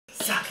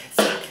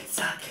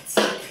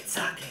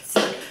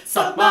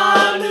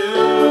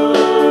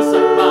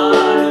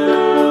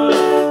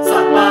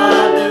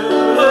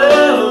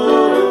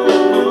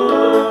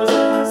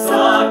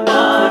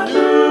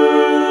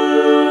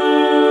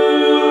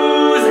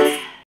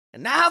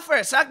Now for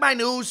a Suck My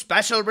News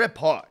special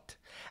report.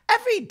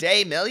 Every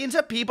day, millions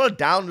of people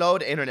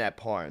download internet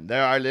porn.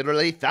 There are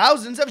literally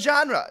thousands of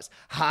genres.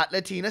 Hot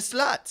Latina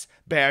sluts,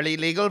 barely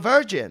legal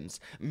virgins,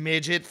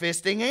 midget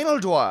fisting anal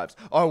dwarves,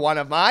 or one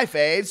of my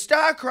faves,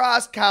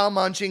 star-crossed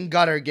cow-munching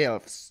gutter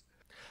gilfs.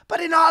 But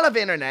in all of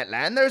internet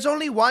land, there's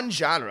only one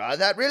genre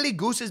that really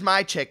gooses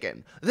my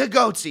chicken. The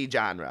Goatse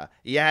genre.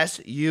 Yes,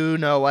 you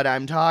know what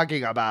I'm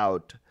talking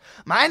about.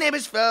 My name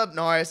is Philip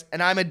Norris,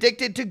 and I'm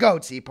addicted to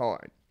Goatse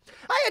porn.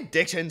 My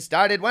addiction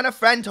started when a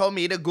friend told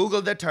me to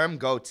Google the term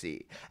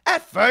Goatse.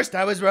 At first,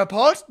 I was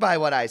repulsed by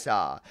what I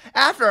saw.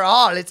 After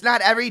all, it's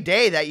not every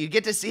day that you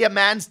get to see a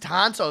man's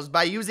tonsils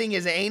by using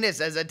his anus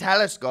as a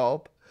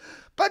telescope.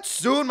 But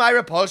soon my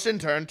repulsion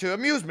turned to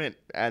amusement,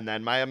 and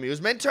then my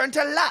amusement turned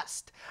to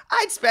lust.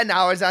 I'd spend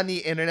hours on the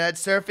internet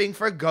surfing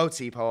for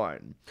Goatse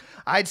porn.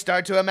 I'd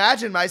start to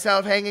imagine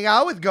myself hanging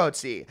out with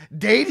Goatse,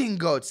 dating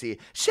Goatse,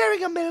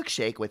 sharing a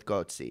milkshake with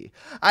Goatse.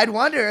 I'd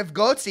wonder if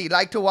Goatse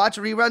liked to watch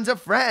reruns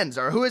of Friends,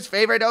 or who his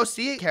favorite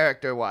OC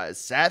character was,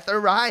 Seth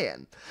or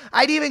Ryan.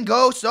 I'd even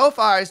go so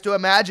far as to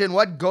imagine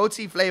what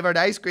Goatse-flavored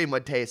ice cream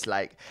would taste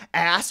like,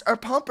 ass or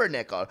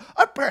pumpernickel,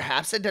 or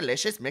perhaps a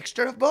delicious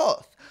mixture of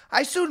both.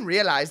 I soon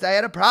realized I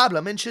had a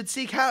problem and should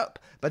seek help.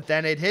 But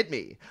then it hit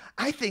me.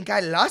 I think I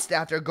lust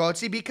after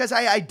Goatse because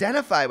I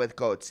identify with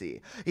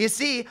Goatse. You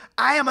see,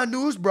 I am a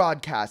news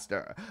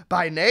broadcaster.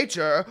 By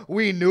nature,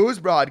 we news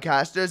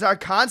broadcasters are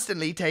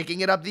constantly taking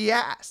it up the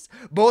ass,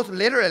 both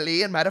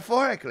literally and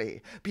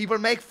metaphorically. People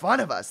make fun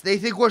of us. They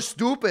think we're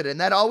stupid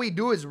and that all we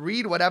do is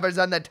read whatever's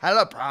on the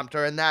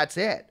teleprompter and that's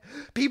it.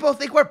 People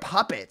think we're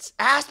puppets,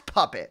 ass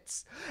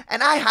puppets.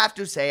 And I have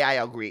to say I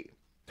agree.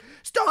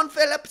 Stone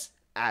Phillips,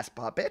 ass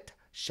puppet.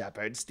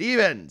 Shepard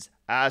Stevens,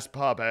 ass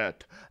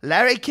puppet.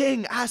 Larry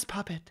King, ass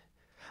puppet.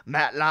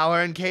 Matt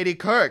Lauer and Katie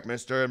Kirk,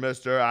 Mr. and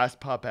Mr. Ass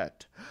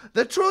Puppet.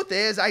 The truth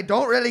is, I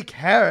don't really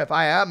care if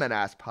I am an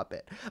ass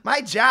puppet.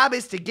 My job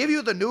is to give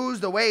you the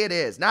news the way it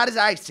is, not as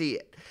I see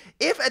it.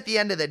 If at the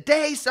end of the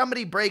day,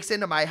 somebody breaks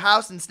into my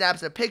house and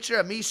snaps a picture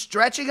of me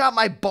stretching out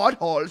my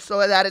butthole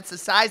so that it's the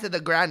size of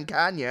the Grand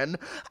Canyon,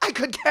 I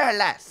could care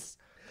less.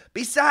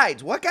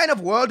 Besides, what kind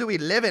of world do we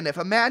live in if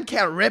a man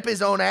can't rip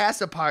his own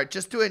ass apart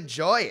just to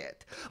enjoy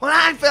it? Well,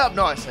 I'm Philip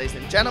Norris, ladies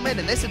and gentlemen,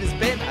 and this has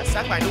been a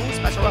Suck My News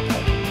special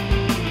report.